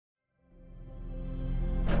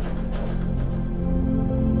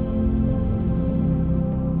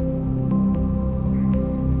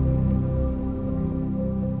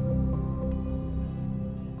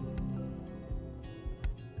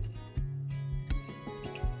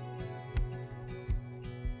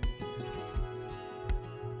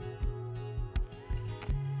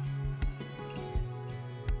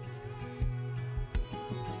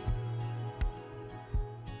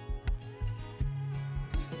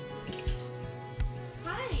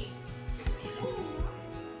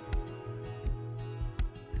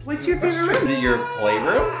What's your favorite room? Is it your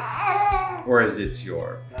playroom? Or is it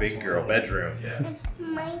your big girl bedroom? Yeah. It's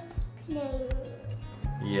my playroom.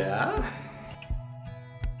 Yeah?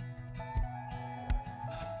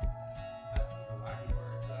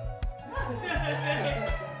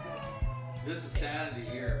 This is sanity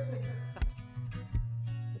here.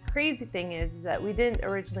 The crazy thing is that we didn't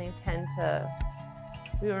originally intend to,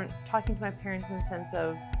 we weren't talking to my parents in the sense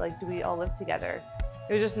of like, do we all live together?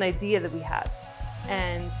 It was just an idea that we had.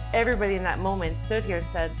 And everybody in that moment stood here and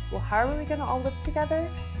said, well, how are we gonna all live together?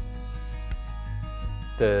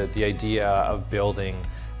 The idea of building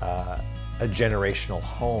a generational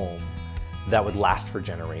home that would last for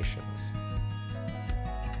generations.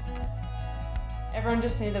 Everyone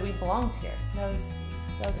just knew that we belonged here. That was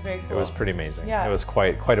very cool. It was pretty amazing. Yeah. It was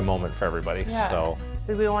quite a moment for everybody. Yeah. So.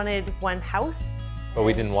 We wanted one house. But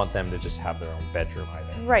we didn't want them to just have their own bedroom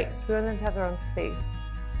either. Right, so we wanted them to have their own space.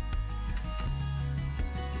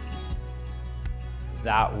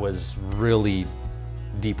 That was really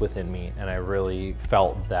deep within me, and I really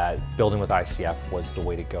felt that building with ICF was the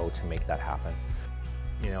way to go to make that happen.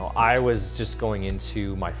 You know, I was just going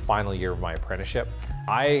into my final year of my apprenticeship.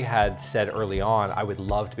 I had said early on I would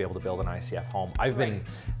love to be able to build an ICF home. I've been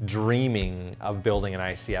dreaming of building an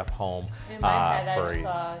ICF home in my head, for I just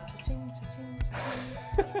saw cha-ching, cha-ching,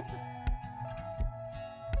 cha-ching.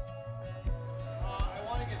 I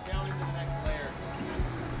want to get down into the next layer.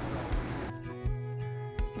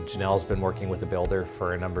 Janelle's been working with the builder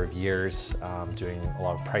for a number of years, doing a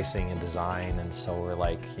lot of pricing and design, and so we're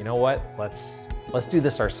like, you know what, let's do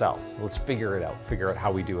this ourselves. Let's figure out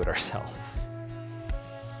how we do it ourselves.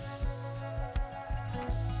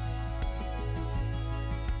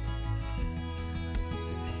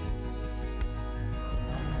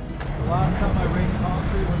 The last time I raised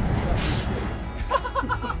concrete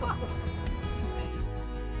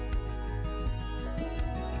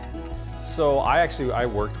So I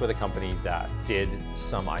worked with a company that did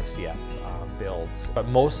some ICF builds, but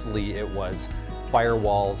mostly it was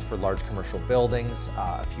firewalls for large commercial buildings,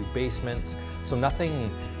 a few basements. So nothing,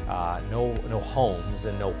 no homes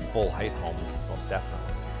and no full height homes, most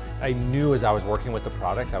definitely. I knew as I was working with the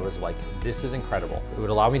product, I was like, this is incredible. It would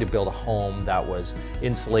allow me to build a home that was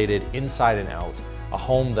insulated inside and out, a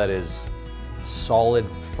home that is solid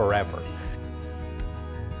forever.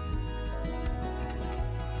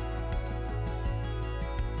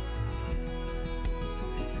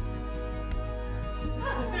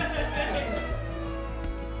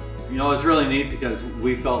 You know, it's really neat because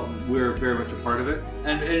we felt we were very much a part of it.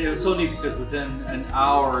 And it was so neat because within an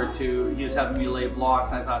hour or two, he was having me lay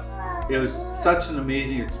blocks. And I thought it was such an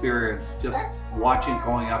amazing experience just watching it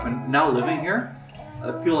going up. And now living here,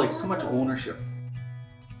 I feel like so much ownership.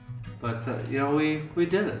 But, you know, we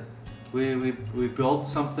did it. We built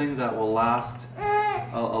something that will last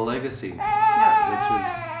a legacy, which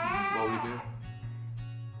is